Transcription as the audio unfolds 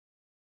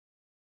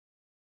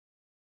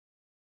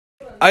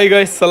Hi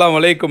guys, அஸ்ஸலாமு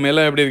அலைக்கும்.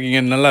 எல்லாம் எப்படி இருக்கீங்க?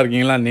 நல்லா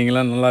இருக்கீங்களா?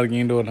 நீங்களாம் நல்லா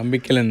இருக்கீங்கன்ற ஒரு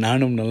நம்பிக்கையில்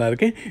நானும் நல்லா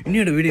இருக்கேன்.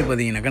 இன்னொரு வீடியோ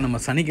பார்த்தீங்கன்னாக்கா நம்ம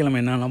சனிக்கிழமை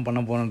என்னெல்லாம்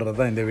பண்ண போகிறோன்றது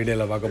தான் இந்த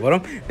வீடியோவில் பார்க்க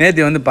போகிறோம்.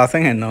 நேற்று வந்து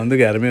பசங்க என்னை வந்து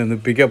யாருமே வந்து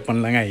பிக்கப்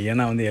பண்ணலங்க.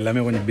 ஏன்னா வந்து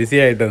எல்லாமே கொஞ்சம் பிஸி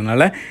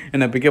ஆகிட்டதுனால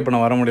என்னை பிக்கப்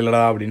பண்ண வர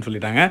முடியலடா அப்படின்னு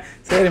சொல்லிட்டாங்க.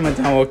 சரி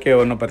மச்சான், ஓகே,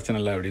 ஒன்றும் பிரச்சனை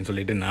இல்லை அப்படின்னு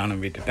சொல்லிட்டு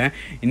நானும் விட்டுட்டேன்.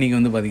 இன்றைக்கி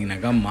வந்து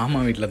பார்த்தீங்கன்னாக்கா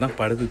மாமா வீட்டில் தான்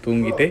படுத்து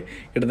தூங்கிட்டு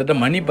கிட்டத்தட்ட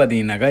மணி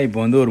பார்த்தீங்கன்னாக்கா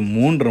இப்போ வந்து ஒரு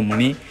 3:30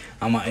 மணி.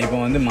 ஆமாம், இப்போ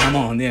வந்து மாமா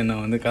வந்து என்னை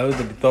வந்து கதவு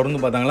தட்டி திறந்து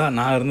பார்த்தாங்களா,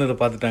 நான் இருந்ததை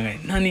பார்த்துட்டாங்க.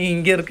 என்ன நீ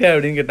இங்கே இருக்க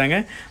அப்படின்னு கேட்டாங்க.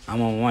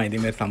 ஆமாம் மாமா,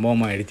 இதேமாரி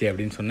சம்பவமாக ஆகிடுச்சு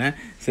அப்படின்னு சொன்னேன்.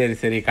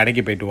 சரி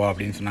கடைக்கு போய்ட்டு வா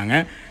அப்படின்னு சொன்னாங்க.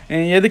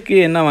 எதுக்கு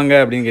என்ன வாங்க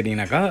அப்படின்னு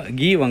கேட்டிங்கனாக்கா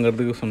கீ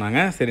வாங்குறதுக்கு சொன்னாங்க.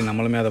 சரி,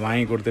 நம்மளுமே அதை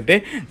வாங்கி கொடுத்துட்டு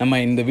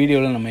நம்ம இந்த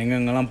வீடியோவில் நம்ம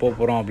எங்கெங்கெல்லாம் போக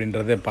போகிறோம்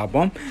அப்படின்றத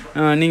பார்ப்போம்.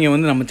 நீங்கள்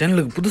வந்து நம்ம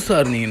சேனலுக்கு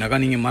புதுசாக இருந்தீங்கன்னாக்கா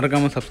நீங்கள்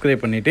மறக்காமல்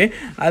சப்ஸ்கிரைப் பண்ணிவிட்டு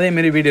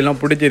அதேமாரி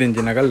வீடியோலாம்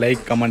பிடிச்சிருந்துச்சினாக்கா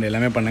லைக் கமெண்ட்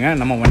எல்லாமே பண்ணுங்கள்.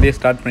 நம்ம வண்டியை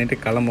ஸ்டார்ட்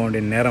பண்ணிவிட்டு கிளம்ப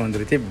வேண்டிய நேரம்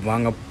வந்துருச்சு.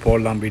 வாங்க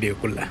போடலாம்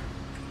வீடியோக்குள்ளே.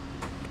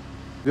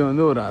 இது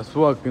வந்து ஒரு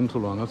அஸ்வாக்குன்னு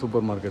சொல்லுவாங்க,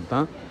 சூப்பர் மார்க்கெட்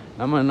தான்.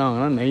 நம்ம என்ன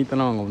வாங்கினா நெய்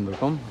தானே வாங்க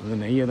வந்திருக்கோம். அந்த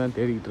நெய்யை தான்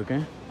தேடிக்கிட்டு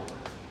இருக்கேன்.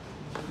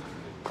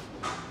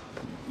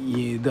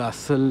 இது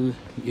அசல்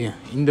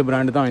இந்த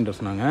பிராண்டு தான் வாங்கிட்டு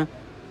சொன்னாங்க.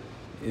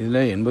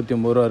 இதில்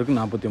 89 ரூபா இருக்குது,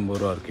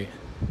 49 ரூபா இருக்குது.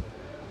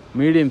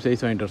 மீடியம்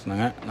சைஸ் வாங்கிட்டு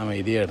சொன்னாங்க. நம்ம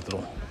இதையே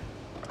எடுத்துருவோம்.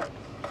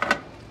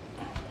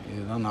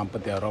 இதுதான்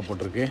 46 ரூபா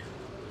போட்டிருக்கு.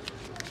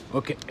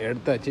 ஓகே,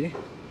 எடுத்தாச்சு.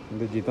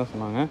 இந்த ஜி தான்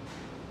சொன்னாங்க.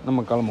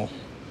 நம்ம கிளம்புவோம்.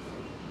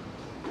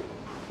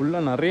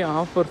 ஃபுல்லாக நிறைய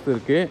ஆஃபர்ஸ்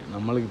இருக்குது.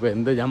 நம்மளுக்கு இப்போ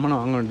எந்த ஜாமானும்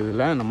வாங்க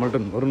வேண்டியதில்லை. நம்மள்ட்ட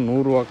ஒரு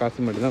 100 ரூபா காசு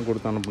மட்டும் தான்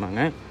கொடுத்து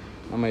அனுப்புனாங்க.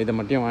 நம்ம இதை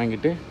மட்டும்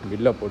வாங்கிட்டு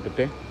பில்லை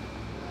போட்டுட்டு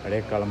அப்படியே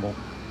கிளம்புவோம்.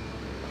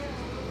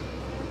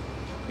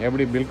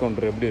 எப்படி பில்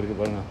கவுண்டர் எப்படி இருக்குது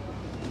பாருங்கள்.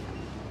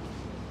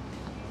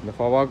 இந்த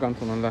ஃபவாக்கான்னு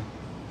சொன்னோம்ல,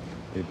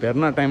 இது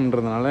பெருநா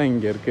டைம்ன்றதுனால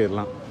இங்கே இருக்குது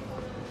எல்லாம்.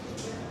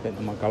 சரி,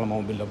 நம்ம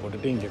கிளம்புவோம். பில்லை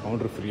போட்டுட்டு இங்கே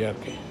கவுண்டர் ஃப்ரீயாக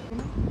இருக்குது.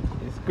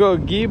 इसको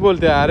घी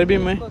बोलते हैं अरबी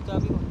में,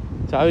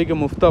 चावी को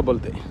मुफ्ता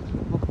बोलते हैं.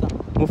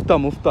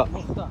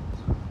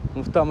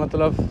 முஃப்தா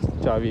மத்தலப்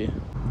சாவி.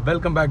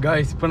 Welcome back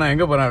guys. இப்போ நான்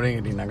எங்கே போகிறேன் அப்படின்னு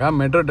கேட்டிங்கனாக்கா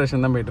மெட்ரோ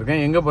ஸ்டேஷன் தான்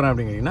போயிட்டுருக்கேன். எங்கே போகிறேன்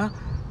அப்படின்னு கேட்டிங்கன்னா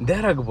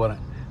தேராக்கு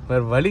போகிறேன்.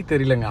 வேறு வழி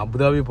தெரியலங்க.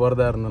 அபுதாபி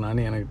போகிறதா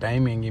இருந்தனால எனக்கு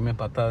டைம் எங்கேயுமே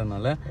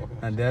பத்தாதனால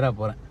நான் தேரா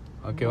போகிறேன்.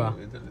 ஓகேவா?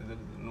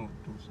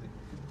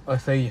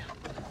 சரி,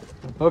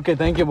 ஓகே,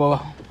 தேங்க்யூ பாவா.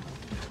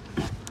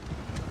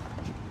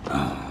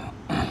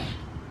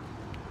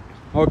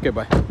 Okay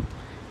bye.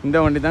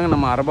 இந்த வண்டி தாங்க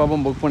நம்ம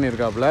அரபாபம் புக்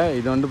பண்ணியிருக்காப்புல.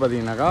 இது வந்து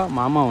பார்த்தீங்கன்னாக்கா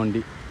மாமா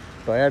வண்டி,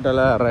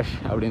 டொயோட்டாவில் ரஷ்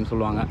அப்படின்னு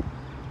சொல்லுவாங்க.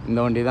 இந்த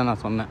வண்டி தான்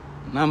நான் சொன்னேன்.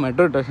 நான்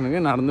மெட்ரோ ஸ்டேஷனுக்கு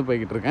நடந்து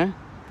போய்கிட்டு இருக்கேன்.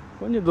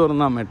 கொஞ்சம்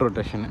தூரம் தான் மெட்ரோ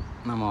ஸ்டேஷனு.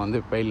 நம்ம வந்து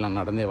போயிடலாம்,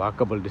 நடந்தே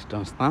வாக்கபிள்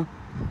டிஸ்டன்ஸ் தான்.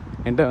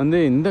 என்கிட்ட வந்து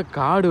இந்த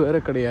கார்டு வேறு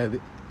கிடையாது.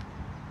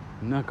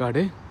 என்ன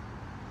கார்டு?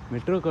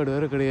 மெட்ரோ கார்டு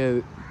வேறு கிடையாது.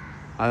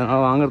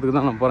 அதனால் வாங்குறதுக்கு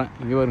தான் நான் போகிறேன்.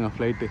 இங்கே வருங்க,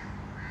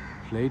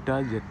 ஃப்ளைட்டா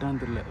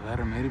ஜெட்டான்னு தெரியல,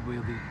 வேறு மாரி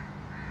போயிடுது.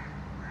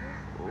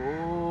 ஓ,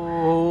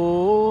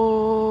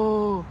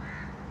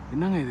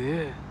 என்னங்க இது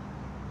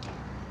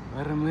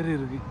வேறு மாரி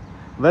இருக்குது.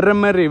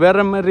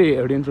 வேறு மாதிரி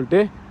அப்படின்னு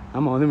சொல்லிட்டு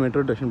நம்ம வந்து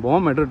மெட்ரோ ஸ்டேஷன்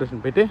போவோம். மெட்ரோ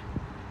ஸ்டேஷன் போய்ட்டு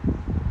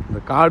இந்த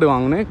கார்டு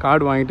வாங்கினேன்.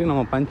 கார்டு வாங்கிட்டு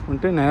நம்ம பஞ்ச்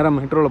பண்ணிட்டு நேராக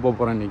மெட்ரோவில் போக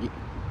போகிறோம். இன்றைக்கி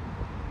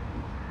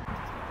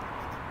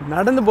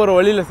நடந்து போகிற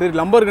வழியில் சரி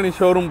லம்பர்கனி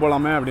ஷோரூம்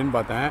போகலாமே அப்படின்னு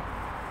பார்த்தேன்.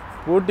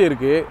 பூட்டி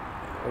இருக்குது.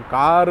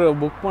 காரு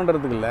புக்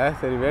பண்ணுறதுக்கு இல்லை,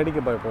 சரி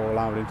வேடிக்கை பார்க்க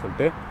போகலாம் அப்படின்னு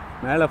சொல்லிட்டு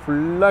மேலே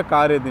ஃபுல்லாக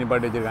கார் ஏற்றி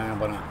நிப்பாட்டி வச்சுருக்காங்க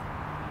பாருங்கள்.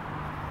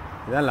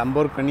 இதுதான்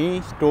லம்பர்கனி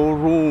ஸ்டோர்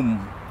ரூம்.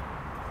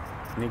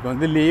 இன்றைக்கி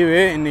வந்து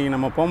லீவு. இன்றைக்கி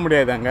நம்ம போக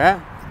முடியாது. அங்கே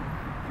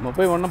நம்ம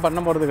போய் ஒன்றும் பண்ண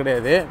போகிறது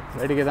கிடையாது,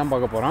 வேடிக்கை தான்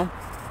பார்க்க போகிறோம்.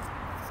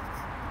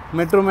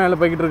 மெட்ரோ மேலே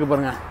போய்கிட்டு இருக்கு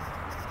பாருங்கள்.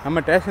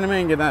 நம்ம ஸ்டேஷனுமே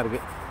இங்கே தான்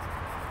இருக்குது.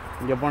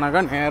 இங்கே போனாக்கா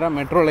நேராக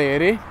மெட்ரோவில்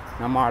ஏறி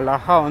நம்ம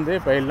அழகாக வந்து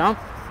போயிடலாம்.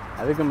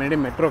 அதுக்கு முன்னாடி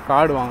மெட்ரோ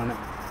கார்டு வாங்கினேன்.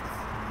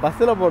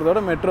 பஸ்ஸில்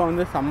போகிறதோட மெட்ரோ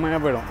வந்து செம்மையாக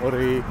போயிடும்.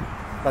 ஒரு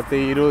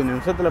 10-20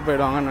 நிமிஷத்தில்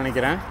போயிடுவாங்கன்னு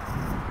நினைக்கிறேன்.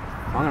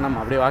 வாங்க நம்ம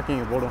அப்படியே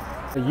வாக்கிங்க போடுவோம்.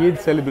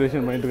 ஈத்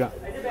செலிப்ரேஷன் பண்ணிட்டுருக்கேன்.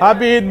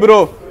 Happy Eid bro,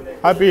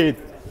 happy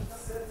Eid.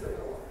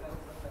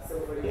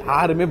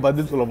 யாருமே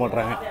பதில் சொல்ல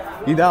மாட்றாங்க.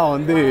 இதான்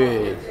வந்து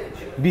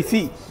பிஸி.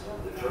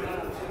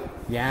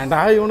 ஏன்டா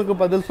இவனுக்கு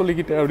பதில்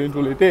சொல்லிக்கிட்டு அப்படின்னு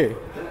சொல்லிட்டு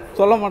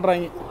சொல்ல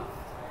மாட்றாங்க.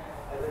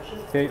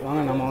 சரி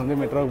வாங்க நம்ம வந்து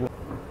மெட்ரோவுக்கு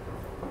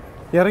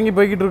இறங்கி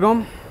போய்கிட்டு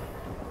இருக்கோம்.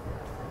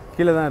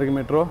 கீழே தான் இருக்குது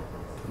மெட்ரோ.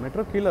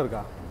 மெட்ரோ கீழே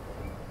இருக்கா?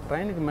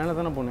 ட்ரெயினுக்கு மேலே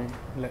தானே போனேன்.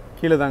 இல்லை,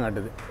 கீழே தான்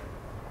காட்டுது.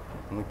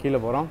 நம்ம கீழே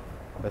போகிறோம்.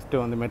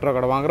 ஃபஸ்ட்டு வந்து மெட்ரோ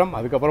கடை வாங்குகிறோம்,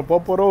 அதுக்கப்புறம்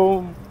போக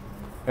போகிறோம்.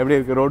 எப்படி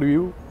இருக்குது ரோடு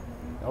வியூ?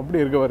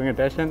 அப்படி இருக்க பாருங்க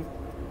ஸ்டேஷன்.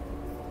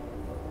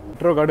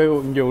 மெட்ரோ கார்டு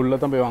இங்கே உள்ளே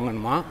தான் போய்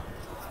வாங்கணுமா?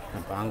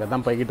 இப்போ அங்கே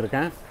தான் போய்கிட்டு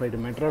இருக்கேன். போய்ட்டு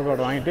மெட்ரோ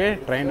கார்டு வாங்கிட்டு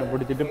ட்ரெயினை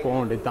பிடிச்சிட்டு போக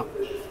வேண்டியது தான்.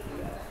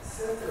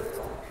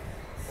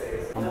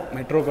 ஆமாம்,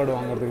 மெட்ரோ கார்டு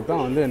வாங்குறதுக்கு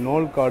தான் வந்து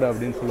நோல் கார்டு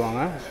அப்படின்னு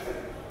சொல்லுவாங்க.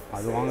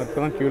 அது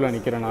வாங்குறதுக்கு தான் க்யூவில்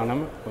நிற்கிறேன்.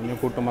 நானும் கொஞ்சம்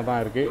கூட்டமாக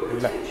தான் இருக்குது.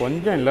 இல்லை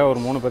கொஞ்சம் இல்லை, ஒரு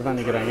 3 பேர் தான்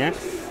நிற்கிறாங்க.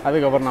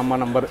 அதுக்கப்புறம் நம்ம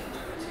நம்பர்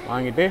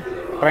வாங்கிட்டு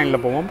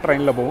ட்ரெயினில்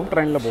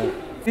போவோம்.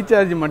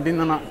 ரீசார்ஜ்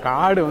மட்டும்தானா?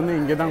 கார்டு வந்து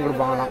இங்கே தான்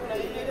கொடுப்பாங்களாம்.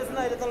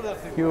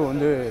 க்யூ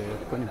வந்து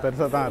கொஞ்சம்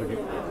பெருசாக தான்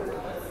இருக்குது.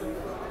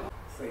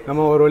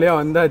 நம்ம ஒரு வழியாக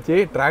வந்தாச்சு.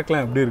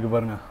 ட்ராக்லாம் எப்படி இருக்குது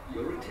பாருங்கள்.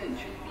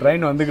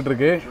 ட்ரெயின் வந்துக்கிட்டு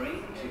இருக்கு.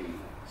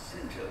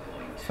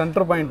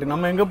 Centre point.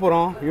 நம்ம எங்கே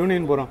போகிறோம்?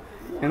 யூனியன் போகிறோம்.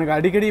 எனக்கு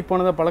அடிக்கடி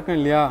போனதை பழக்கம்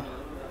இல்லையா,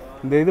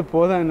 இந்த இது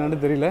போதா என்னன்னு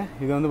தெரியல.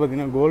 இது வந்து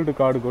பார்த்திங்கன்னா கோல்டு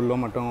கார்டுக்குள்ளே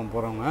மட்டும்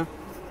போகிறவங்க.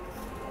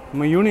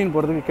 நம்ம யூனியன்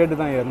போகிறதுக்கு கேட்டு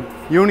தான் ஏறணும்.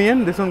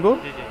 Union this one go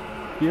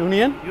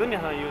union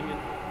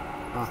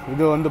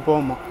இது வந்து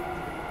போகுமா.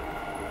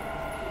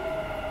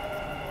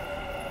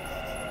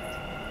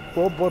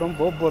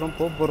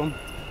 போகிறோம்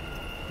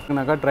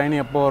நாக்கா ட்ரெயின்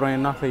எப்போ வரும்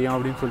என்ன செய்யும்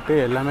அப்படின்னு சொல்லிட்டு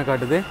எல்லாமே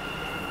காட்டுது.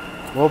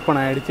 ஓப்பன்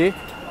ஆகிடுச்சு,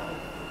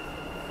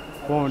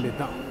 போக வேண்டியது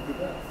தான்.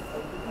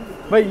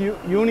 பை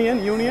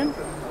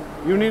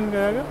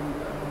யூனியனுக்காக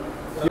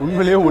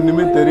உண்மையிலேயே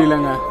ஒன்றுமே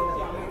தெரியலங்க.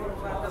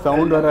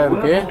 சவுண்ட் வர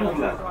இருக்குது.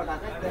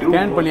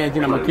 ஸ்கேன்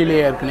பண்ணியாச்சு நம்ம கீழே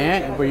இருக்குனே.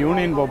 இப்போ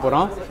யூனியன் போக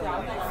போகிறோம்.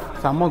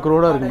 செம்ம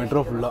க்ரௌடாக இருக்குது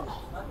மெட்ரோ ஃபுல்லாக.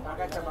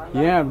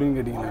 ஏன் அப்படின்னு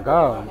கேட்டிங்கனாக்கா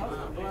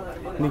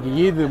இன்றைக்கி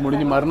ஈது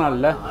முடிஞ்சு மறுநாள்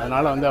இல்லை,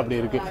 அதனால் வந்து அப்படி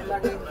இருக்குது.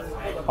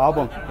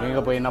 பார்ப்போம்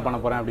எங்கே போய் என்ன பண்ண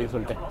போகிறேன் அப்படின்னு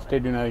சொல்லிட்டு. Stay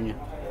tune ஆகிங்க.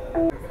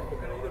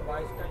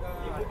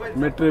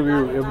 மெட்ரோ வியூ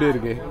எப்படி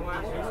இருக்குது?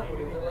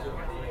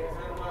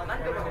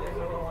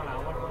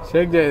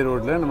 ஷேக் ஜாய்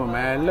ரோட்டில் நம்ம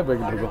மேலே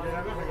போய்கிட்டு இருக்கோம்.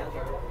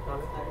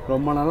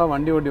 ரொம்ப நாளாக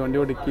வண்டி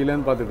ஓட்டி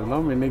கீழேன்னு பார்த்துட்டு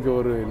இருந்தோம். இன்றைக்கி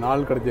ஒரு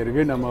நாள்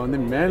கிடச்சிருக்கு, நம்ம வந்து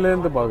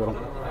மேலேருந்து பார்க்குறோம்.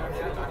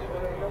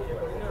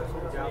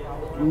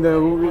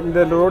 இந்த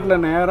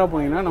ரோட்டில் நேராக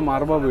போனீங்கன்னா நம்ம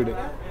அரபா வீடு.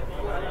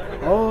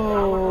 ஓ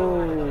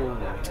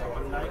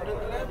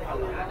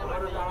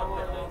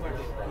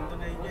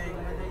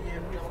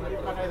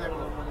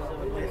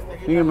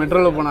நீங்கள்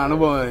மெட்ரோவில் போன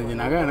அனுபவம்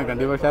இருந்துச்சுனாக்கா எனக்கு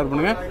கண்டிப்பாக ஷேர்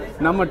பண்ணுங்கள்.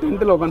 நம்ம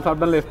டென்ட்டில் உட்காந்து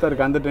சாப்பிட்டாலும் லெஃப்டாக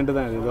இருக்குது. அந்த டென்ட்டு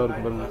தான் இதோ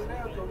இருக்குது பாருங்கள்.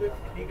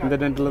 இந்த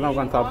டென்ட்டில் தான்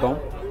உட்காந்து சாப்பிட்டோம்.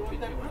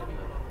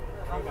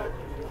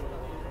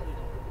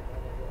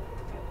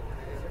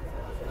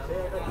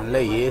 நல்ல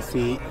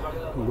ஏசி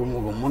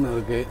கும்முன்னு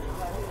இருக்குது.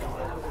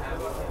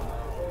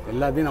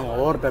 எல்லாத்தையும் நம்ம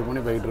ஓவர் டேக்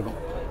பண்ணி போயிட்டுருக்கோம்.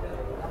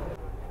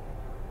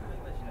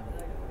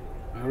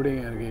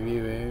 எப்படிங்க இருக்குது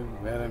வியூவு?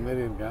 வேறு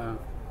மாரி இருக்கா?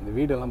 இந்த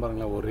வீடெல்லாம்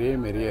பாருங்களேன், ஒரே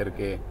மாரியே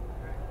இருக்குது.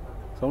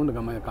 சவுண்டு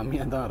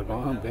கம்மியாக தான்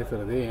இருக்கும்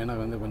பேசுகிறது.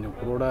 எனக்கு வந்து கொஞ்சம்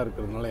க்ரூடாக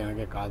இருக்கிறதுனால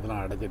எனக்கே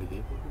காதெல்லாம் அடைச்சிடுச்சு.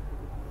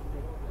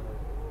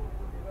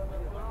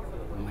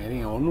 நம்ம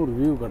எதிங்க இன்னொரு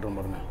வியூ காட்டுறோம்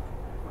பாருங்கள்.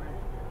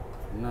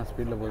 என்ன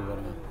ஸ்பீடில் போய்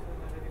பாருங்கள்.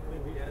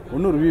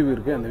 இன்னொரு வியூ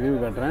இருக்குது, அந்த வியூ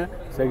காட்டுறேன்.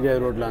 ஷேக்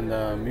ஜாய் ரோட்டில் அந்த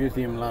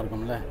மியூசியம்லாம்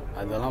இருக்கும்ல,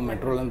 அதெல்லாம்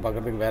மெட்ரோலேருந்து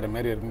பார்க்குறதுக்கு வேறு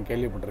மாரி இருக்குன்னு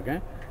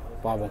கேள்விப்பட்டிருக்கேன்.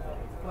 பார்ப்போம்.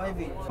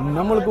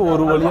 நம்மளுக்கு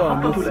ஒரு வழியாக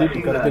வந்து சீட்டு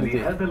கிடச்சிருச்சு.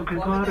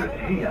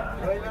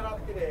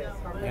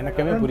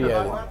 எனக்குமே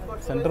புரியாது.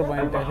 சென்டர்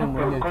பாயிண்ட் ஸ்டேஷன்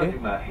முடிஞ்சிருச்சு.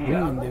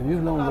 இந்த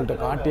வியூவில் உங்கள்கிட்ட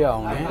காட்டியே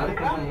ஆகணும்.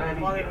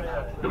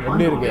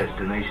 எப்படி இருக்கு?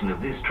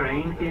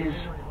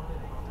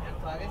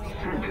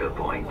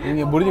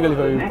 நீங்கள் புர்ஜ்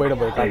கலிஃபா வியூ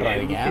போய்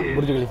காட்டுறாங்க.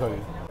 புர்ஜ் கலிஃபா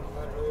வியூ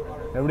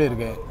எப்படி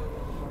இருக்கு?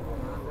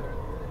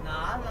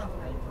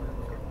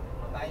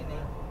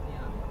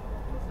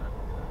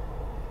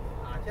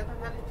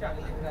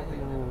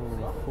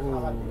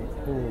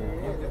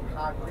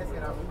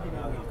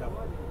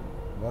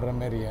 வர்ற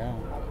மாரியா?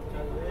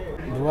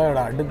 துபாயோட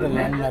அடுத்த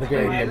லேண்ட்மார்க்கே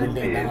இந்த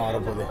பில்டிங் தாங்க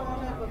வரப்போகுது.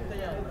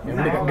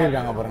 எப்படி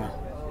கட்டியிருக்காங்க பாருங்கள்.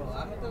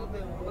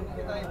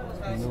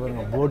 இது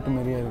பாருங்க, போட்டு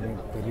மாரியே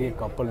இருக்குது. பெரிய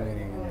கப்பல்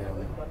மாரி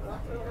இருக்குது.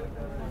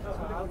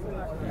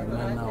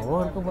 என்னென்னவோ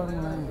இருக்குது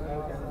பாருங்களேன்.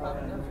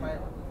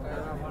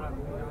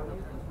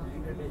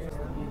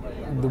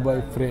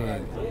 Dubai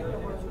frame.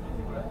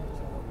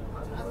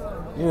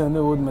 இது வந்து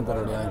ஊத்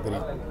மெத்தரோட எனக்கு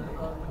தெரியும்.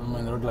 நம்ம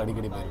இந்த ரோட்டில்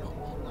அடிக்கடி போயிருக்கோம்.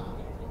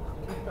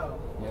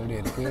 எப்படி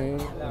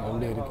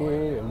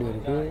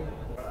இருக்குது?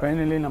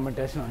 ஃபைனலி நம்ம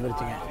ஸ்டேஷன்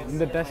வந்துருச்சுங்க.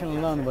 இந்த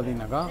ஸ்டேஷனில் தான் வந்து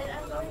பார்த்திங்கனாக்கா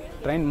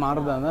ட்ரெயின்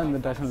மாறுறதா இருந்தால் இந்த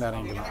ஸ்டேஷனில்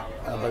இறங்கிக்கலாம்.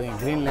 அது பார்த்திங்கன்னா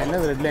க்ரீன்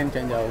லைனில் ரெட் லைன்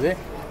சேஞ்ச் ஆகுது.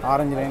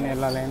 ஆரஞ்சு லைன்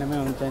எல்லா லைனுமே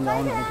வந்து சேஞ்ச்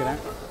ஆகும்னு நினைக்கிறேன்.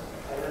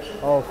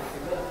 ஓ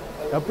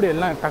எப்படி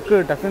எல்லாம்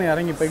டக்குன்னு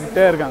இறங்கி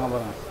போய்கிட்டே இருக்காங்க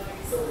பாருங்கள்.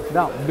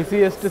 இதுதான்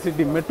பிஸியஸ்ட்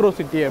சிட்டி, மெட்ரோ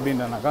சிட்டி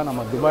அப்படின்றனாக்கா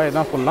நம்ம துபாய்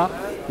தான் சொல்லலாம்.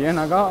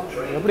 ஏன்னாக்கா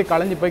எப்படி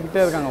கலைஞ்சி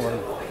போய்கிட்டே இருக்காங்க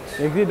பாருங்கள்.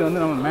 எக்ஸிட்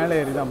வந்து நம்ம மேலே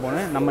ஏறி தான்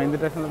போனேன். நம்ம இந்த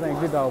ஸ்டேஷனில் தான்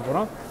எக்ஸிட் ஆக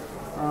போகிறோம்.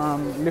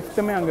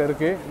 லிஃப்ட்டுமே அங்கே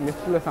இருக்குது.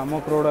 லிஃப்ட்டில் செம்ம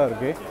க்ரௌடாக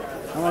இருக்குது.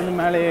 நம்ம வந்து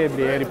மேலேயே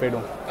இப்படி ஏறி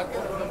போய்டுவோம்.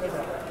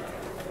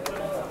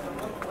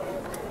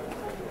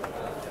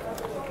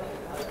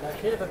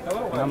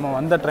 நம்ம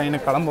வந்த ட்ரெயினு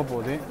கிளம்ப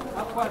போகுது.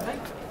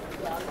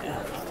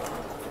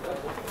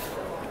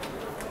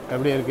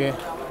 எப்படி இருக்குது?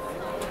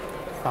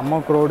 செம்ம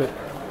க்ரௌடு.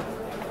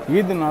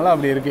 ஈதுனால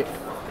அப்படி இருக்குது.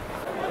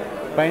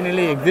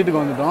 ஃபைனலி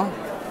எக்ஸிட்டுக்கு வந்துட்டோம்.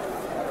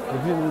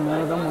 எக்ஸிட்டுக்கு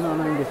மேலே தான் போனோம்.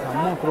 ஆனால் இங்கே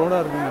செம்ம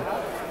க்ரௌடாக இருக்குங்க.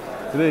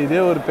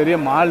 இதே ஒரு பெரிய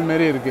மால்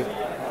மாரி இருக்குது.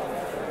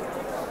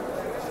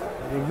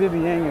 எக்ஸிட்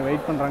ஏன் இங்கே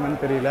வெயிட்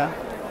பண்ணுறாங்கன்னு தெரியல.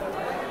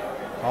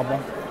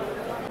 பார்ப்போம்.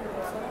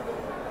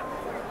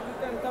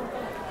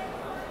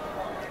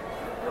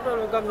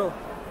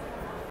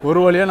 ஒரு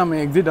வழியாக நம்ம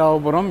எக்ஸிட் ஆக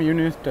போகிறோம்.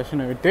 யூனியன்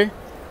ஸ்டேஷனை விட்டு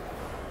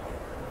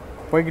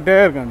போய்கிட்டே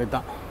இருக்க வேண்டியது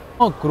தான்.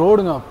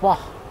 க்ரௌடுங்க அப்பா.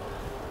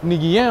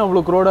 இன்றைக்கி ஏன்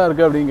அவ்வளோ க்ரௌடாக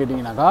இருக்குது அப்படின்னு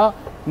கேட்டிங்கனாக்கா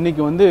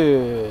இன்றைக்கி வந்து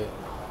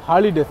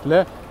ஹாலிடேஸில்,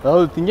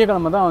 அதாவது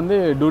திங்கக்கிழமை தான் வந்து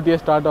டியூட்டியே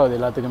ஸ்டார்ட் ஆகுது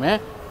எல்லாத்துக்குமே.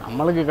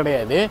 நம்மளுக்கு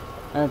கிடையாது.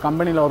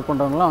 கம்பெனியில் ஒர்க்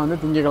பண்ணுறவங்களாம் வந்து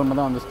திங்கக்கிழமை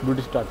தான் வந்து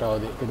டியூட்டி ஸ்டார்ட்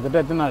ஆகுது.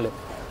 கிட்டத்தட்ட எத்தனை நாள்?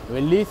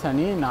 வெள்ளி,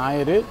 சனி,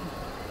 ஞாயிறு,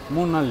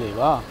 3 நாள்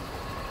லீவா?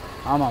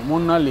 ஆமாம்,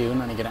 3 நாள்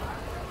லீவுன்னு நினைக்கிறேன்.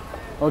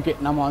 ஓகே,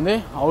 நம்ம வந்து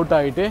அவுட்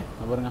ஆகிட்டு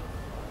பாருங்க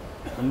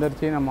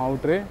வந்துருச்சு. நம்ம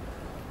அவுட்ரு.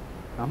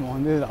 நம்ம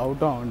வந்து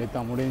அவுட்டும் ஆக வேண்டியது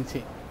தான்,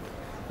 முடிஞ்சிச்சு.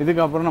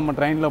 இதுக்கப்புறம் நம்ம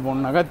ட்ரெயினில்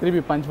போகணுன்னாக்கா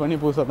திருப்பி பஞ்ச் பண்ணி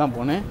புதுசாக தான்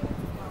போனேன்.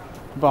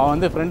 இப்போ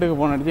வந்து ஃப்ரெண்டுக்கு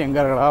ஃபோன் அடிச்சு எங்கே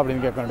இருக்கடா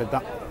அப்படின்னு கேட்க வேண்டியது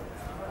தான்.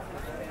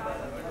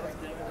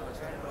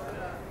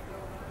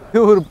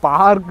 இது ஒரு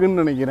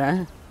பார்க்குன்னு நினைக்கிறேன்.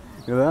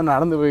 இதுதான்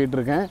நடந்து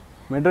போய்கிட்டுருக்கேன்.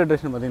 மெட்ரோ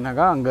ஸ்டேஷன்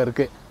பார்த்திங்கனாக்கா அங்கே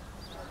இருக்குது.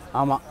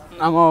 ஆமாம்,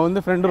 நம்ம வந்து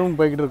ஃப்ரெண்டு ரூம்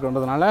போய்கிட்டு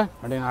இருக்கன்றதுனால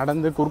அப்படியே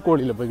நடந்து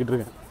குறுக்கோழியில் போய்கிட்டு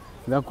இருக்கேன்.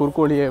 இதுதான்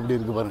குறுக்கோழியே எப்படி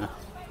இருக்குது பாருங்கள்,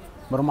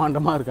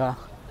 பிரம்மாண்டமாக இருக்கா.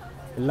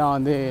 எல்லாம்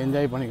வந்து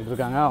என்ஜாய் பண்ணிக்கிட்டு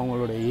இருக்காங்க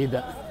அவங்களுடைய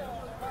இதை.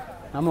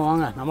 நம்ம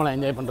வாங்க நம்மளாம்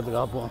என்ஜாய்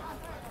பண்ணுறதுக்காக போவோம்.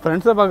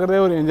 ஃப்ரெண்ட்ஸை பார்க்குறதே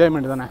ஒரு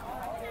என்ஜாய்மெண்ட் தானே.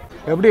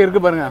 எப்படி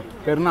இருக்குது பாருங்கள்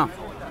பெருனா.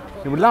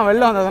 இப்படிலாம்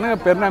வெளில வந்தால் தானே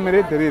பெருனா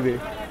மாரியே தெரியுது.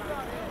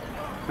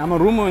 நம்ம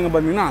ரூம் இங்கே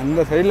பார்த்திங்கன்னா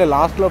அந்த சைடில்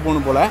லாஸ்ட்டில்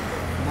போகணும் போல்.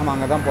 நம்ம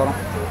அங்கே தான் போகிறோம்.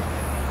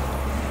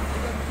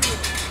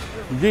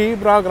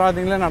 ஜீப்ரா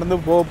கிராசிங்கில் நடந்து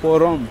போக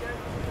போகிறோம்.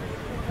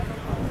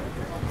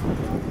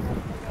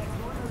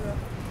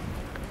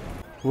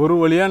 ஒரு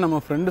வழியாக நம்ம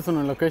ஃப்ரெண்டு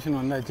சொன்ன லொக்கேஷன்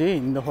வந்தாச்சு.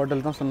 இந்த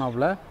ஹோட்டல் தான்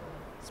சொன்னாப்புல,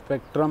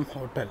 ஸ்பெக்ட்ரம்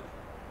ஹோட்டல்.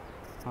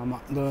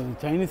 ஆமாம், இந்த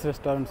சைனீஸ்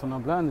ரெஸ்டாரண்ட்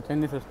சொன்னாப்புல. அந்த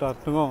சைனீஸ்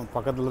ரெஸ்டாரண்ட்டுக்கும்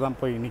பக்கத்தில் தான்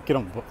போய்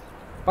நிற்கிறோம். இப்போ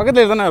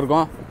பக்கத்தில் தானே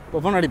இருக்கும். இப்போ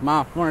ஃபோன் அடிப்பா,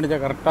 ஃபோன் அடித்தா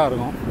கரெக்டாக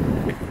இருக்கும்.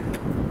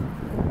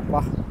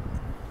 வா,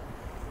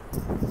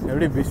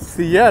 எப்படி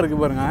பிஸியாக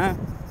இருக்குது பாருங்கள்.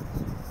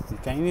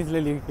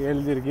 சைனீஸில்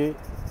எழுதியிருக்கு,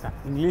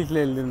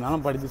 இங்கிலீஷில்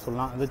எழுதியிருந்தாலும் படித்து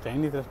சொல்லலாம். அது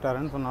சைனீஸ்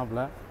ரெஸ்டாரண்ட்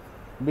சொன்னாப்புல.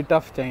 Bit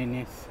of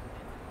Chinese.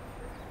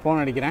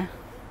 ஃபோன் அடிக்கிறேன்.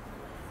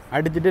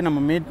 அடிச்சுட்டு நம்ம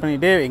மீட்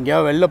பண்ணிவிட்டு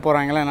எங்கேயாவது வெளில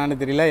போகிறாங்களா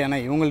என்னான்னு தெரியல. ஏன்னா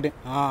இவங்கள்ட்ட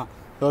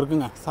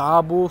இருக்குங்க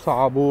சாபு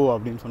சாபு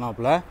அப்படின்னு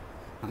சொன்னாப்புல.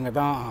 அங்கே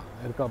தான்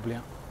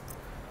இருக்காப்புலையாம்.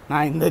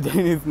 நான் இந்த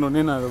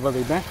சைனீஸ்னு நான்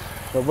பார்த்துக்கிட்டேன்.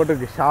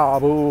 ரொபோட்டுக்கு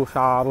ஷாபு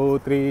ஷாபு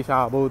 3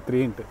 ஷாபு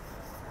 3ன்ட்டு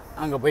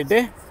அங்கே போயிட்டு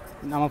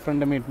நம்ம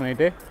ஃப்ரெண்டை மீட்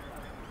பண்ணிவிட்டு,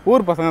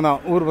 ஊர் பசங்க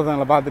தான், ஊர்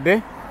பசங்களை பார்த்துட்டு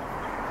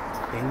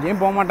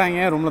எங்கேயும் போக மாட்டாங்க,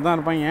 ரூமில் தான்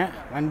இருப்பாங்க.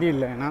 வண்டி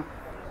இல்லை, ஏன்னா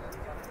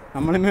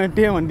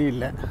நம்மளுமேட்டே வண்டி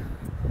இல்லை.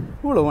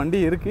 இவ்வளோ வண்டி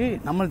இருக்குது,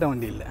 நம்மள்ட்ட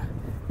வண்டி இல்லை.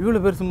 இவ்வளோ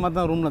பேர் சும்மா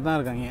தான் ரூமில் தான்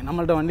இருக்காங்க.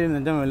 நம்மள்ட்ட வண்டி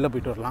இருந்தால் வெளில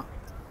போயிட்டு வரலாம்.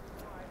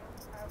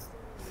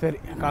 சரி,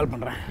 கால்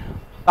பண்ணுறேன்.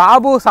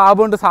 சாபு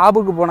சாபுன்ட்டு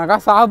சாபுக்கு போனாக்கா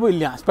சாபு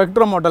இல்லையா,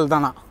 ஸ்பெக்ட்ரம் ஹோட்டல்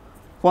தானா.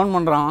 ஃபோன்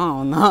பண்ணுறான்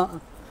அவன் தான்.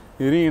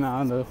 இருங்கண்ணா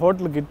அந்த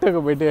ஹோட்டலுக்கு கிட்டக்க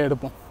போய்ட்டு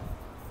எடுப்போம்.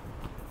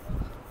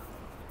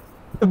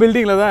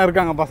 பில்டிங்கில் தான்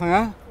இருக்காங்க பசங்க.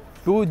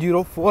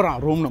 204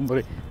 ரூம்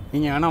நம்பரு.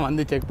 நீங்கள் வேணால்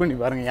வந்து செக் பண்ணி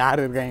பாருங்கள்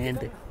யார்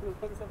இருக்காங்கன்ட்டு.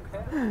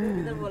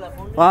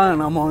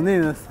 நம்ம வந்து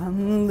இந்த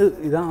சந்து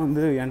இதான்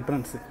வந்து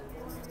என்ட்ரன்ஸு.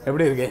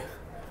 எப்படி இருக்கு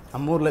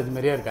நம்ம ஊரில் இது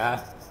மாதிரியா இருக்கா?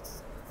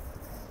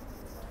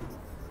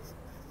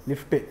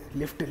 Lift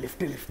lift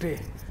lift lift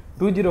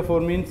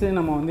 204 means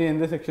நம்ம வந்து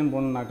எந்த செக்ஷன்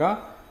போகணுன்னாக்கா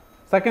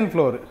செகண்ட்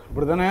ஃப்ளோரு.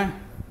 அப்படி தானே?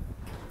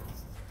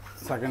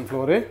 Second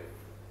floor,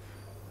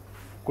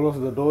 close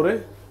the door.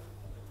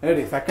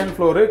 Ready, second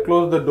floor,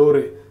 close the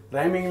door.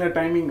 டைமிங்கில்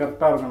டைமிங்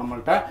கரெக்டாக இருக்கும்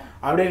நம்மள்கிட்ட.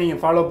 அப்படியே நீங்கள்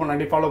ஃபாலோ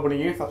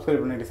பண்ணிக்கங்க,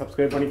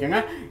 சப்ஸ்கிரைப் பண்ணிக்கோங்க.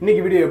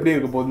 இன்றைக்கி வீடியோ எப்படி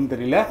இருக்க போகுதுன்னு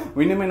தெரியல.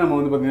 இன்னுமே நம்ம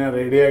வந்து பார்த்திங்கன்னா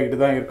ரெடி ஆகிட்டு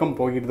தான் இருக்கோம்,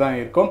 போய்கிட்டு தான்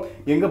இருக்கோம்.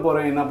 எங்கே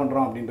போகிறோம், என்ன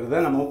பண்ணுறோம்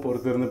அப்படின்றத நம்ம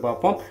பொறுத்து இருந்து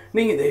பார்ப்போம்.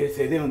 நீங்கள்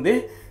தயவுசெய்து வந்து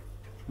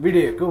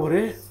வீடியோவுக்கு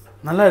ஒரு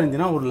நல்லா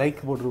இருந்துச்சுன்னா ஒரு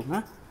லைக் போட்டுருவோங்க.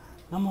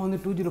 நம்ம வந்து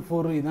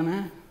 204 இதானே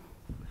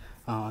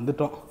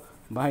வந்துட்டோம்.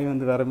 பாய்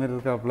வந்து வேறு மாரி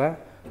இருக்காப்புல.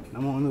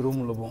 நம்ம வந்து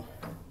ரூமில் போவோம்.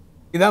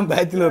 இதுதான்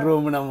பேச்சுலர்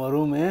ரூமு. நம்ம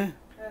ரூமு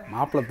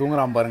மாப்பிள்ளை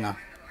தூங்குறான் பாருங்க.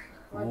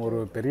 ஒரு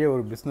பெரிய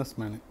ஒரு பிஸ்னஸ்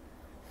மேனு.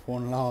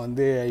 ஃபோன்லாம்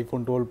வந்து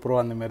iPhone 12 Pro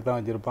அந்த மாதிரி தான்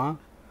வச்சுருப்பான்.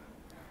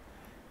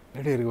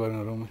 எப்படி இருக்குது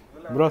பாருங்க ரூமு.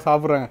 ப்ரோ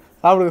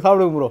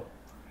சாப்பிடுங்க ப்ரோ.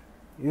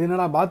 இது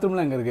என்னடா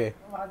பாத்ரூம்லாம் எங்கே இருக்குது?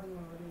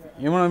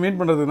 இவனை மீட்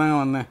பண்ணுறதுக்கு தாங்க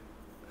வந்தேன்.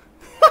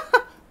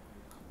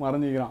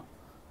 மறைஞ்சிக்கிறான்.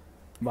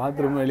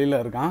 பாத்ரூம்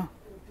வெளியில் இருக்கான்.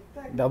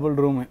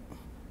 Double room.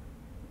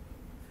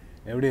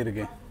 எப்படி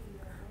இருக்குது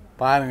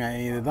பாருங்கள்.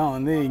 இதுதான்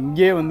வந்து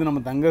இங்கே வந்து நம்ம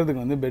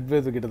தங்குறதுக்கு வந்து பெட்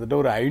வேஸ் கிட்டத்தட்ட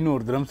ஒரு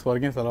 500 dirhams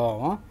வரைக்கும்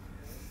செலவாகும்.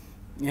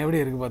 எப்படி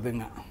இருக்குது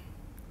பார்த்துங்க.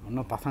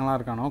 இன்னும் பசங்களாம்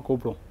இருக்கானோ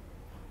கூப்பிடும்.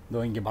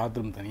 இதோ இங்கே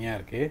பாத்ரூம் தனியாக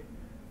இருக்குது.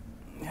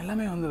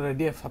 எல்லாமே வந்து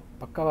ரெடியாக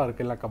பக்காவாக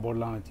இருக்குது. எல்லாம்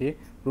கபோர்ட்லாம் வச்சு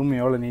ரூம்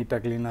எவ்வளோ நீட்டாக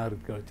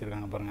க்ளீனாக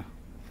வச்சுருக்காங்க பாருங்கள்.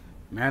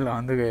 மேலே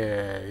வந்து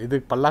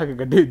இது பல்லாக்கு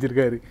கட்டி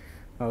வச்சுருக்காரு.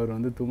 அவர்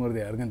வந்து தூங்குறது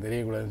யாருக்கும்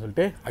தெரியக்கூடாதுன்னு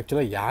சொல்லிட்டு.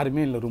 ஆக்சுவலாக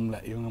யாருமே இல்லை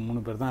ரூமில், இவங்க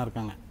 3 பேர் தான்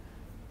இருக்காங்க.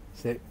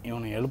 சரி,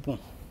 இவனை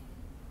எழுப்போம்.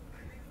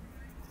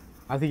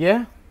 அதுக்கே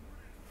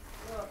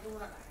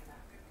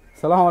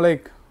சலாம்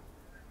அலைக்கும்.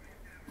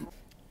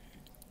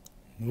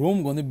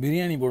 ரூமுக்கு வந்து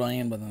பிரியாணி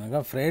போடுவாங்கன்னு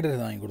பார்த்தோம்னாக்கா ஃப்ரைட்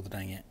ரைஸ் வாங்கி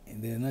கொடுத்துட்டாங்க.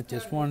 இது என்ன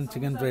செஸ்வான்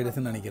சிக்கன் ஃப்ரைட்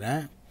ரைஸ்ன்னு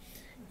நினைக்கிறேன்.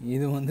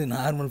 இது வந்து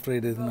நார்மல்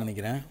ஃப்ரைட் ரைஸ்ன்னு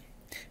நினைக்கிறேன்.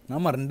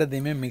 நம்ம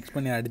ரெண்டத்தையுமே மிக்ஸ்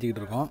பண்ணி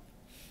அடிச்சுக்கிட்டு இருக்கோம்.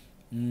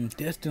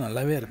 டேஸ்ட்டு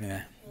நல்லாவே இருக்குங்க.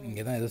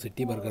 இங்கே தான் ஏதோ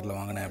சிட்டி பர்கரில்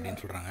வாங்கினேன்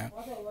அப்படின்னு சொல்கிறாங்க.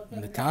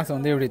 இந்த சாஸை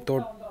வந்து இப்படி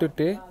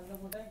தொட்டுட்டு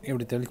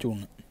இப்படி தெளிச்சு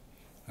விடணும்.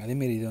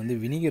 அதேமாரி இது வந்து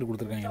வினிகர்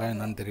கொடுத்துருக்காங்களா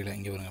என்னன்னு தெரியல.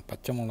 இங்கே பாருங்க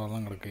பச்சை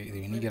மிளகாலாம் கிடக்கு. இது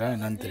வினிகரா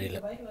என்னன்னு தெரியல.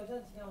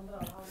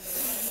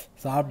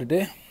 சாப்பிட்டுட்டு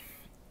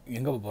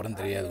எங்கே போகிறேன்னு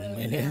தெரியாது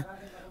உண்மையிலே.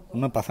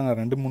 இன்னும் பசங்க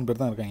 2-3 பேர்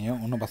தான் இருக்காங்க.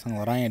 இன்னும் பசங்க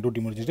வராங்க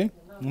டியூட்டி முடிச்சுட்டு.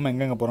 இன்னும்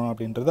எங்கெங்கே போகிறோம்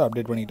அப்படின்றத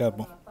அப்டேட் பண்ணிக்கிட்டே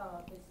இருப்போம்.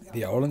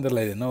 இது எவ்வளோன்னு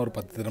தெரியல. இது என்ன ஒரு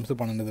 10 dirhams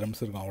 12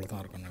 dirhams இருக்கும்,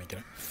 அவ்வளோதான் இருக்கும்னு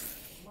நினைக்கிறேன்.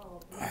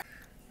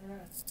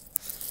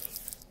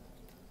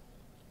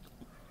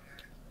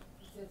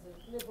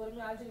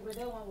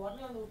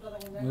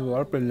 இது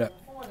உழப்பு இல்லை.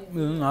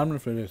 இது வந்து நார்மல்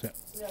ஃப்ரைட் ரைஸு.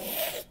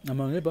 நம்ம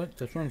வந்து இப்போ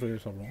செஸ்வான் ஃப்ரைட்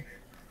ரைஸ் சாப்பிடுவோம்.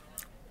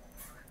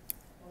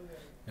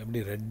 எப்படி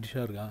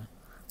ரெட்டிஷாக இருக்கா?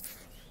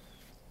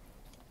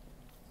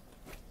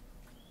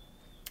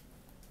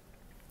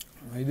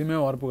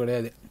 எதுவுமே உரப்பு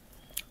கிடையாது,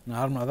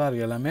 நார்மலாக தான்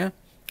இருக்குது. எல்லாமே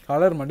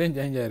கலர் மட்டும்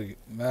சேஞ்ச் ஆகிருக்கு,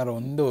 வேறு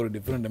எந்த ஒரு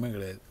டிஃப்ரெண்ட்டுமே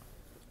கிடையாது.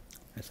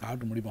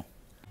 சாப்பிட்டு முடிப்போம்.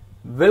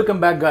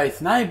 Welcome back guys.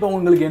 நான் இப்போ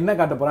உங்களுக்கு என்ன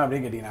காட்ட போகிறேன்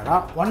அப்படின்னு கேட்டிங்கன்னாக்கா,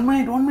 ஒன்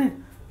மினிட்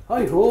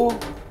ஐயோ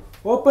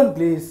ஓப்பன்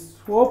ப்ளீஸ்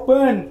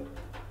ஓப்பன்.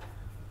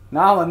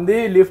 நான் வந்து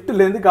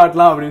லிஃப்ட்லேருந்து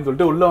காட்டலாம் அப்படின்னு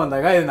சொல்லிட்டு உள்ளே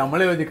வந்தாக்கா இது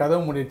நம்மளே வச்சு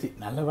கதவு முடிச்சு.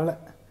 நல்ல வேலை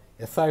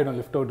எஸ் ஆகிடும்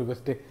லிஃப்ட் அவுட்டு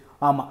ஃபஸ்ட்டு.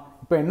 ஆமாம்,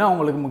 இப்போ என்ன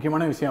உங்களுக்கு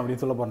முக்கியமான விஷயம்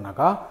அப்படின்னு சொல்ல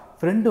போகிறேன்னாக்கா,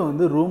 ஃப்ரெண்டு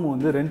வந்து ரூம்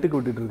வந்து ரெண்ட்டுக்கு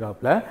விட்டுட்டு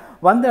இருக்காப்புல.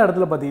 வந்த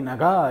இடத்துல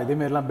பார்த்தீங்கன்னாக்கா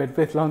இதேமாரிலாம் பெட்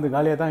ஃபேஸ்லாம் வந்து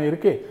காலியாக தான்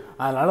இருக்குது.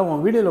 அதனால்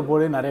உன் வீடியோவில்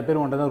போய் நிறைய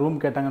பேர் வந்துட்டு தான்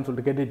ரூம் கேட்டாங்கன்னு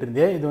சொல்லிட்டு கேட்டுட்டு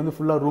இருந்தேன். இது வந்து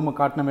ஃபுல்லாக ரூமை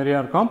காட்டின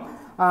மாதிரியும் இருக்கும்,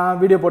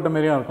 வீடியோ போட்ட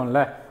மாதிரியும்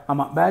இருக்கும்ல.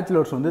 ஆமாம்,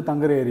 பேச்சுலர்ஸ் வந்து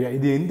தங்குற ஏரியா.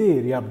 இது எந்த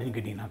ஏரியா அப்படின்னு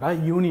கேட்டிங்கனாக்கா,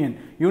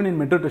 யூனியன்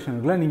மெட்ரோ ஸ்டேஷன்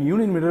இருக்குல்ல. நீங்கள்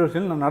யூனியன் மெட்ரோ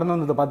ஸ்டேஷன் நான் நடந்து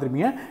வந்ததை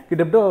பார்த்துருப்பீங்க.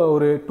 கிட்டத்தட்ட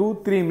ஒரு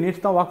 2-3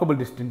 மினிட்ஸ் தான் வாக்கபிள்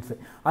டிஸ்டன்ஸு.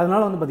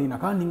 அதனால் வந்து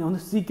பார்த்தீங்கன்னாக்கா நீங்கள்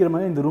வந்து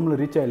சீக்கிரமாக இந்த ரூமில்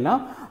ரீச்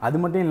ஆகிடலாம். அது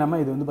மட்டும்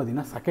இல்லாமல் இது வந்து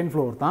பார்த்தீங்கன்னா செகண்ட்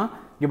ஃப்ளோர் தான்.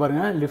 இங்கே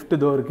பாருங்கள், லிஃப்ட்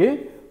இதோ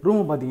இருக்குது.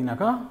 ரூமு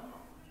பார்த்தீங்கன்னாக்கா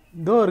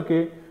இதோ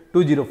இருக்குது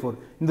 204.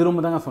 இந்த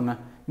ரூமு தாங்க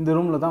சொன்னேன். இந்த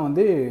ரூமில் தான்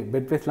வந்து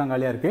பெட் ஃபேஸ்லாம்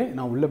காலியாக இருக்குது.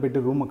 நான் உள்ளே போய்ட்டு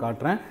ரூமை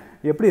காட்டுறேன்,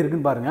 எப்படி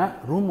இருக்குன்னு பாருங்கள்.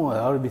 ரூமு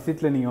அதாவது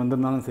விசிட்டில் நீங்கள்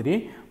வந்திருந்தாலும் சரி,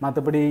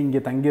 மற்றபடி இங்கே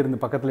தங்கியிருந்து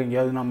பக்கத்தில்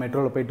எங்கேயாவது நான்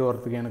மெட்ரோவில் போய்ட்டு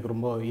வரதுக்கு எனக்கு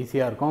ரொம்ப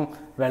ஈஸியாக இருக்கும்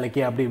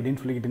வேலைக்கு அப்படி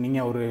இப்படின்னு சொல்லிக்கிட்டு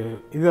நீங்கள் ஒரு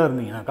இதாக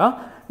இருந்தீங்கன்னாக்கா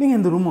நீங்கள்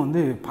இந்த ரூமை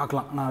வந்து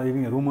பார்க்கலாம். நான்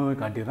இருங்க ரூமாவே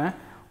காட்டிடுறேன்,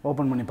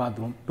 ஓப்பன் பண்ணி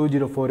பார்த்துருவோம்.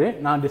 204.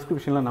 நான்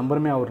டிஸ்கிரிப்ஷனில்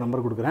நம்பருமே அவர்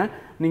நம்பர் கொடுக்குறேன்,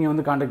 நீங்கள்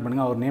வந்து காண்டாக்ட்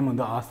பண்ணுங்கள். அவர் நேம்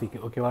வந்து ஆஷிக்.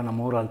 ஓகேவா,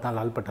 நம்ம ஊர் ஆள் தான்,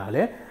 லால்பட்ட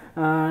ஆள்.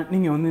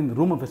 நீங்கள் வந்து இந்த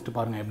ரூமை ஃபஸ்ட்டு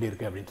பாருங்கள் எப்படி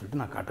இருக்குது அப்படின்னு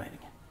சொல்லிட்டு நான்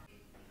காட்டுறேன்.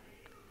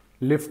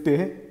 லிஃப்ட்டு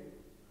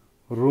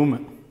ரூமு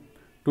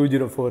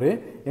 204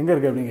 எங்கே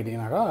இருக்குது அப்படின்னு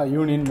கேட்டிங்கனாக்கா,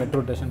 யூனியன் மெட்ரோ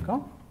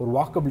ஸ்டேஷனுக்கும் ஒரு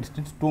வாக்கபிள்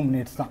டிஸ்டன்ஸ் 2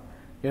 மினிட்ஸ் தான்.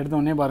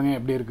 எடுத்தோடனே பாருங்கள்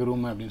எப்படி இருக்குது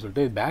ரூமு அப்படின்னு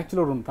சொல்லிட்டு.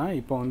 பேச்சுலர் ரூம் தான்.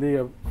 இப்போ வந்து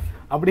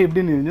அப்படி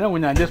எப்படின்னு இருந்துச்சுன்னா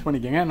கொஞ்சம் அட்ஜஸ்ட்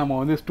பண்ணிக்கோங்க. நம்ம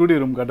வந்து ஸ்டூடியோ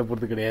ரூம் காட்ட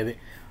போகிறது கிடையாது.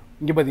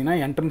 இங்கே பார்த்தீங்கன்னா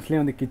என்ட்ரன்ஸ்லேயே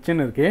வந்து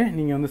கிச்சன் இருக்குது.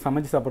 நீங்கள் வந்து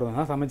சமைச்சு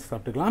சாப்பிட்றதுனா சமைச்சு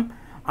சாப்பிட்டுக்கலாம்.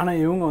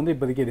 ஆனால் இவங்க வந்து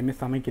இப்போதைக்கு எதுவுமே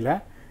சமைக்கலை.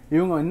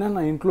 இவங்க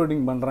என்னென்ன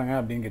இன்க்ளூடிங் பண்ணுறாங்க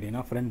அப்படின்னு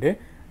கேட்டிங்கன்னா, ஃப்ரெண்டு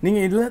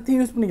நீங்கள் எல்லாத்தையும்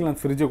யூஸ் பண்ணிக்கலாம்,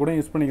 ஃப்ரிட்ஜை கூட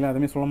யூஸ் பண்ணிக்கலாம்,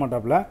 எதுவுமே சொல்ல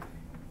மாட்டாப்புல.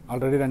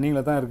 ஆல்ரெடி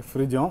ரன்னிங்கில் தான் இருக்குது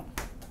ஃப்ரிட்ஜும்.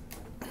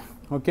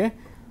 ஓகே,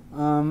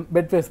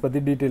 பெட் ஃபேஸ் பற்றி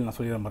டீட்டெயில் நான்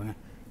சொல்லிடுறேன் பாருங்கள்.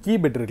 கீ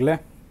பெட் இருக்குல்ல,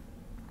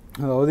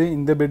 அதாவது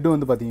இந்த பெட்டு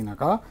வந்து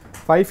பார்த்தீங்கன்னாக்கா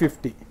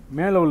 550.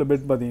 மேலே உள்ள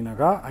பெட்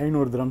பார்த்தீங்கன்னாக்கா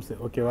 500 திரம்ஸு.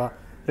 ஓகேவா,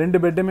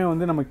 2 பெட்டுமே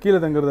வந்து நம்ம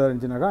கீழே தங்குறதா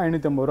இருந்துச்சுனாக்கா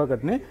 550 ரூபா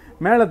கட்டினு,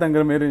 மேலே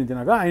தங்குற மாரி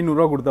இருந்துச்சுனாக்கா 500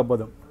 ரூபா கொடுத்தா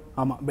போதும்.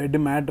 ஆமாம், பெட்டு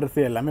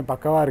மேட்ரஸு எல்லாமே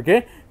பக்கவாக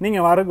இருக்குது.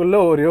 நீங்கள்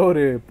வரக்குள்ளே ஒரே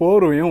ஒரு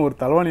போர்வையும் ஒரு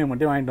தலைவாணியும்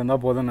மட்டும் வாங்கிட்டு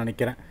வந்தால் போதும்னு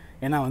நினைக்கிறேன்.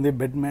 ஏன்னா வந்து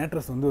பெட்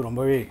மேட்ரஸ் வந்து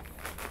ரொம்பவே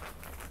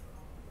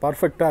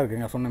பர்ஃபெக்டாக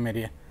இருக்குங்க சொன்ன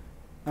மாரியே.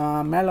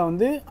 மேலே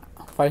வந்து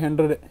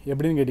 500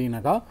 எப்படின்னு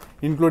கேட்டிங்கனாக்கா,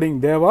 இன்க்ளூடிங்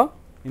தேவா,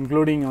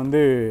 இன்க்ளூடிங்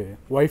வந்து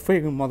ஒய்ஃபை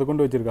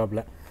கொண்டு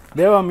வச்சுருக்காப்புல.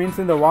 தேவா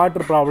மீன்ஸ் இந்த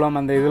வாட்டர் ப்ராப்ளம்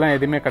அந்த இதெல்லாம்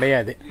எதுவுமே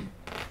கிடையாது.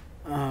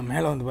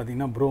 மேலே வந்து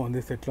பார்த்திங்கன்னா ப்ரோ வந்து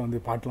செட்டில் வந்து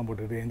பாட்டெலாம்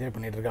போட்டுக்கிட்டு என்ஜாய்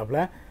பண்ணிகிட்டு இருக்காப்புல.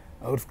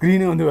 ஒரு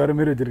ஸ்க்ரீனே வந்து வேறு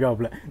மாரி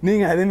வச்சுருக்காப்புல.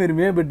 நீங்கள் அதேமாரி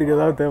பெட்டுக்கு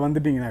ஏதாவது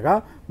வந்துட்டிங்கனாக்கா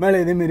மேலே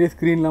இதேமாரியே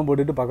ஸ்க்ரீன்லாம்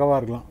போட்டுட்டு பக்கவாக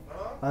இருக்கலாம்,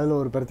 அதில்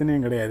ஒரு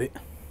பிரச்சனையும் கிடையாது.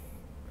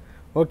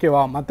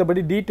 ஓகேவா,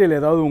 மற்றபடி டீட்டெயில்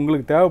ஏதாவது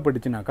உங்களுக்கு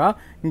தேவைப்பட்டுச்சுனாக்கா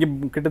இங்கே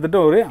கிட்டத்தட்ட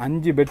ஒரு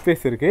 5 பெட்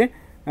ஃபேஸ் இருக்குது.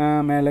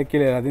 மேலே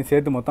கீழே எல்லாத்தையும்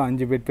சேர்த்து மொத்தம்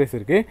 5 பெட் ஃபேஸ்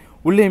இருக்குது.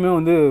 உள்ளேயுமே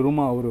வந்து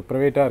ரூமாக ஒரு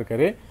ப்ரைவேட்டாக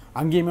இருக்கார்,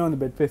 அங்கேயுமே வந்து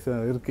பெட் ஃபேஸ்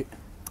இருக்குது,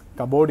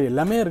 கபோர்டு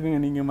எல்லாமே இருக்குங்க.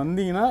 நீங்கள்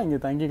வந்தீங்கன்னா இங்கே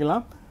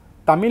தங்கிக்கலாம்.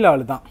 தமிழ்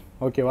ஆள் தான்.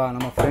 ஓகேவா,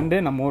 நம்ம ஃப்ரெண்டு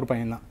நம்ம ஊர்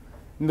பையன் தான்.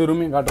 இந்த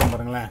ரூமையும் காட்டுறோம்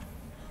பாருங்களேன்.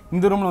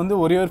 இந்த ரூமில் வந்து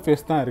ஒரே ஒரு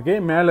ஃபேஸ் தான்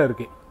இருக்குது, மேலே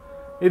இருக்குது.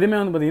 இதுவுமே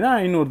வந்து பார்த்திங்கன்னா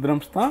 500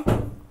 திரம்ஸ் தான்.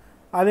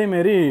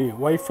 அதேமாரி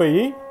ஒய்ஃபை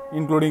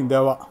இன்க்ளூடிங்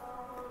தேவா.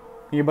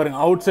 இங்கே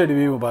பாருங்கள், அவுட் சைடு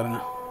வியூ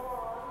பாருங்கள்.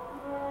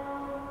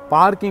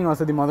 பார்க்கிங்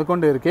வசதி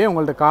முதற்கொண்டு இருக்குது.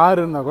 உங்கள்கிட்ட கார்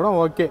இருந்தால் கூட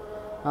ஓகே.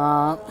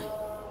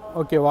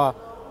 ஓகேவா,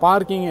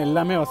 பார்க்கிங்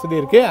எல்லாமே வசதி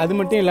இருக்குது. அது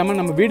மட்டும் இல்லாமல்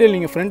நம்ம வீடியோவில்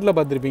நீங்கள் ஃப்ரண்ட்டில்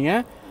பார்த்துருப்பீங்க,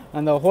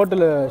 அந்த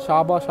ஹோட்டலு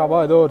ஷாபா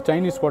ஏதோ ஒரு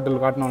சைனீஸ் ஹோட்டல்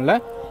காட்டணும்ல,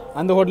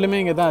 அந்த ஹோட்டலுமே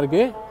இங்கே தான்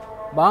இருக்குது.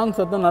 பாங்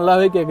சத்தம்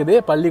நல்லாவே கேட்குது.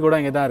 பள்ளி கூட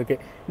இங்கே தான்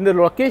இருக்குது. இந்த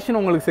லொக்கேஷன்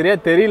உங்களுக்கு சரியாக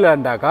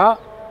தெரியலண்டாக்கா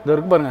இது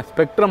இருக்குது பாருங்கள்,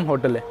 ஸ்பெக்ட்ரம்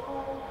ஹோட்டலு.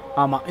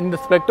 ஆமாம், இந்த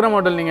ஸ்பெக்ட்ரம்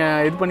ஹோட்டல்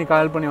நீங்கள் இது பண்ணி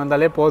கால் பண்ணி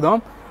வந்தாலே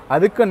போதும்.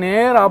 அதுக்கு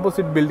நேர்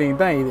ஆப்போசிட் பில்டிங்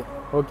தான் இது.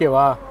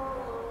 ஓகேவா,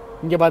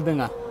 இங்கே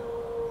பார்த்துங்க,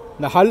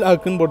 இந்த ஹல்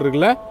ஹக்குன்னு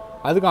போட்டிருக்குல்ல,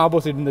 அதுக்கு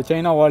ஆப்போசிட் இந்த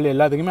சைனா வால்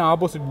எல்லாத்துக்குமே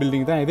ஆப்போசிட்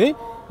பில்டிங் தான் இது.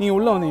 நீங்கள்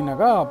உள்ளே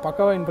வந்தீங்கன்னாக்கா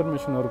பக்காவாக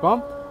இன்ஃபர்மேஷன் இருக்கும்.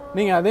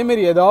 நீங்கள்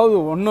அதேமாரி ஏதாவது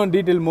ஒன்றும்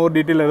டீட்டெயில் மோர்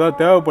டீட்டெயில் ஏதாவது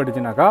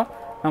தேவைப்பட்டுச்சுனாக்கா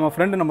நம்ம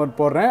ஃப்ரெண்டு நம்பர்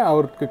போடுறேன்,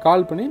 அவருக்கு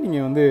கால் பண்ணி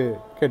நீங்கள் வந்து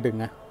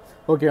கேட்டுக்குங்க.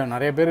 ஓகேவா,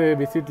 நிறைய பேர்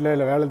விசிட்டில்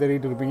இல்லை வேலை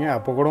தேடிட்டு இருப்பீங்க,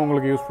 அப்போ கூட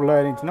உங்களுக்கு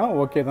யூஸ்ஃபுல்லாக இருந்துச்சுன்னா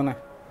ஓகே தானே.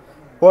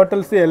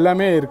 ஹோட்டல்ஸு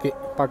எல்லாமே இருக்குது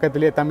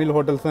பக்கத்துலேயே, தமிழ்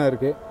ஹோட்டல்ஸ் தான்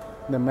இருக்குது.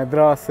 இந்த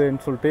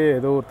மெத்ராஸ்ன்னு சொல்லிட்டு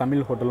ஏதோ ஒரு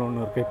தமிழ் ஹோட்டல்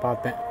ஒன்று இருக்குது,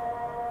 பார்த்தேன்.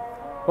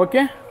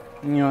 ஓகே,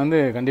 நீங்கள் வந்து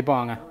கண்டிப்பாக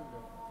வாங்க.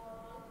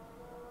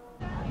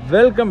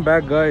 Welcome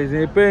back guys.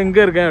 இப்போ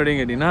எங்கே இருக்கேன்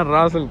அப்படின்னு கேட்டிங்கன்னா,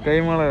 ராசல்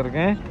கைமால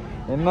இருக்கேன்.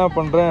 என்ன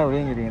பண்ணுறேன்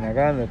அப்படின்னு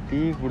கேட்டிங்கனாக்கா, அந்த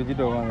டீ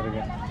குடிச்சிட்டு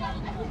உட்காந்துருக்கேன்.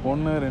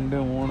 1 2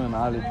 3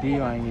 4 டீ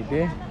வாங்கிட்டு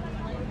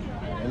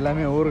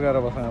எல்லாமே ஊருக்கார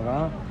பசங்க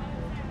தான்.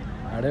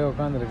 அப்படியே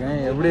உட்காந்துருக்கேன்.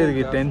 எப்படி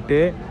இருக்குது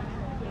டென்ட்டு?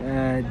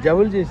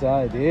 ஜவுல் ஜேஸா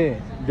இது?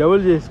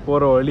 ஜவுல் ஜேஸ்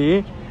போகிற வழி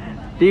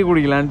டீ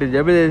குடிக்கலான்ட்டு.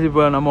 ஜவுல் ஜேஸ்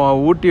இப்போ நம்ம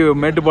ஊட்டி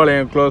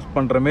மேட்டுப்பாளையம் க்ளோஸ்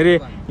பண்ணுற மாரி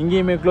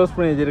இங்கேயுமே க்ளோஸ்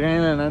பண்ணி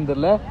வச்சுருக்காங்க, என்னன்னு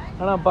தெரில.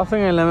 ஆனால்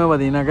பசங்க எல்லாமே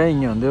பார்த்தீங்கன்னாக்கா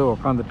இங்கே வந்து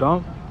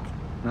உட்காந்துட்டோம்.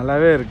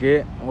 நல்லாவே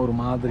இருக்குது ஒரு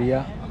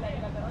மாதிரியாக.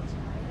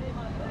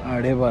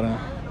 அப்படியே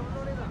பாருங்கள்,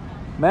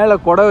 மேலே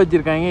கொடை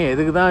வச்சுருக்காங்க.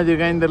 எதுக்கு தான்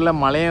வச்சுருக்காங்கன்னு தெரியல.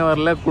 மழையும்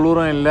வரல,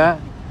 குளிரும் இல்லை,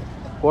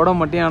 கொடை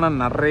மட்டும்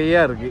ஆனால்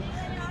நிறையா இருக்குது.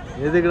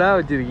 எதுக்குடா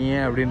வச்சுருக்கீங்க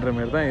அப்படின்ற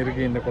மாதிரி தான்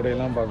இருக்குது இந்த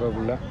கொடையெல்லாம்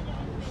பார்க்கக்குள்ள.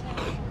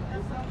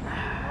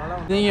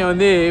 நீங்கள்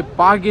வந்து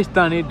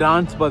பாகிஸ்தானி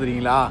டான்ஸ்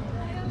பார்த்துருக்கீங்களா?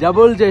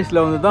 ஜபல்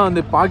ஜெய்ஸில் வந்து தான்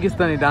வந்து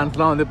பாகிஸ்தானி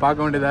டான்ஸ்லாம் வந்து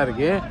பார்க்க வேண்டியதாக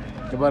இருக்குது.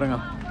 இங்கே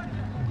பாருங்கள்,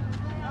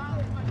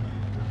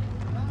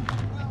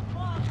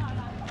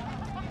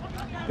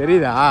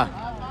 தெரியுதா?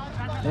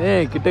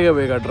 கிட்டக்க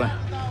போய் காட்டுறேன்.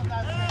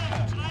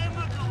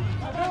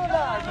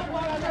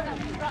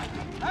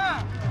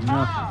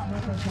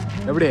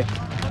 எப்படி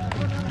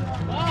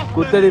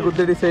குத்தடி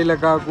குத்தடி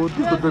செய்யலக்கா,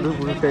 கூத்தி குத்தடி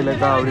குத்தி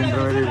செய்யலக்கா அப்படின்ற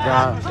மாதிரி இருக்கா?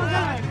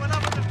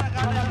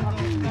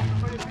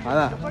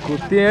 அதான்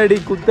குத்தியடி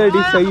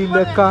குத்தடி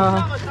செய்யலக்கா.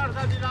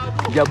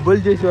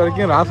 ஜப்பல் ஜெய்ஸ்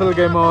வரைக்கும் ராசல்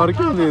கைமா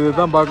வரைக்கும் வந்து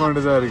இதுதான் பார்க்க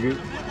வேண்டியதாக இருக்குது.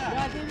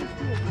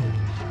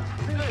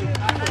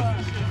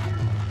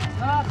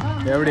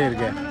 எப்படி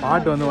இருக்கு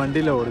பாட்டு வந்து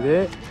வண்டியில் ஓடுது,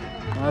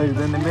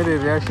 அதுக்கு இந்தமாரி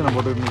ரியாக்ஷனை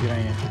போட்டு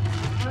நிற்கிறாங்க.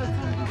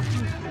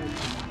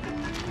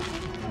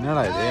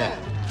 என்னடா இது?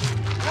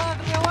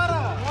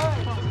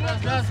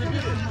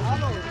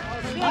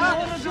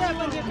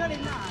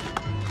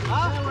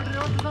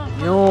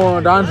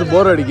 இன்னும் டான்ஸ்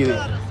போர் அடிக்குது.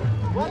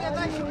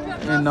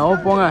 என்னவோ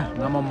போங்க,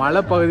 நம்ம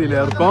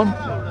மலைப்பகுதியில் இருக்கோம்.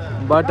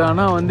 பட்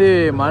ஆனால் வந்து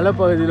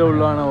மலைப்பகுதியில்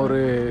உள்ளான ஒரு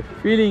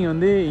ஃபீலிங்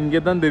வந்து இங்கே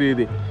தான்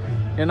தெரியுது.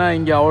 ஏன்னா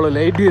இங்கே அவ்வளோ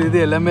லைட்டு இருக்குது,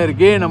 எல்லாமே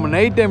இருக்குது. நம்ம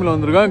நைட் டைமில்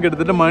வந்திருக்கோம்.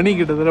 கிட்டத்தட்ட மணி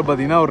கிட்டத்தட்ட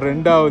பார்த்திங்கன்னா ஒரு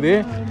 2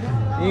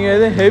 இங்கே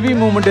எதுவும் ஹெவி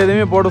மூமெண்ட்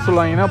எதுவுமே போட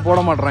சொல்லுவாங்கன்னா போட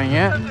மாட்டுறாங்க.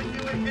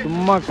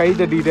 சும்மா கை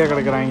தட்டிக்கிட்டே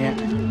கிடக்குறாங்க.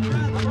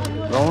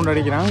 ரவுண்ட்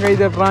அடிக்கிறாங்க, கை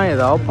தட்டுறான்,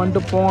 ஏதாவது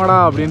பண்ணிட்டு போங்கடா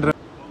அப்படின்ற.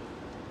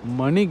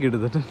 மணி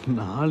கிட்டத்தட்ட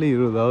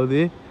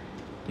 4:20.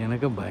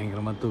 எனக்கு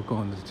பயங்கரமாக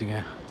தூக்கம் வந்துருச்சுங்க.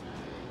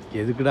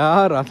 எதுக்குடா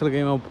ராசல்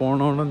கைமா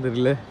போனோன்னு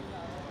தெரியல.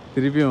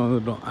 திருப்பியும்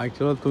வந்துட்டோம்.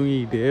 ஆக்சுவலாக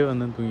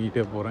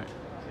தூங்கிக்கிட்டே போகிறேன்.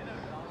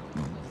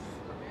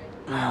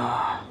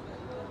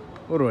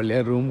 ஒரு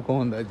வழியாக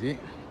ரூமுக்கும் வந்தாச்சு.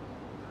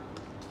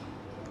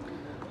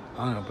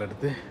 இப்போ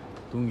எடுத்து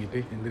தூங்கிட்டு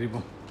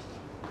எந்திரிப்போம்.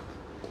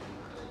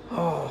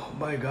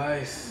 By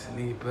guys.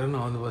 நீங்கள் இப்போ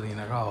நான் வந்து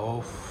பார்த்தீங்கன்னாக்கா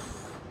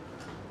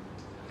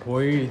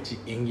போயிடுச்சு,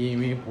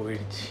 எங்கேயுமே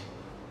போயிடுச்சு.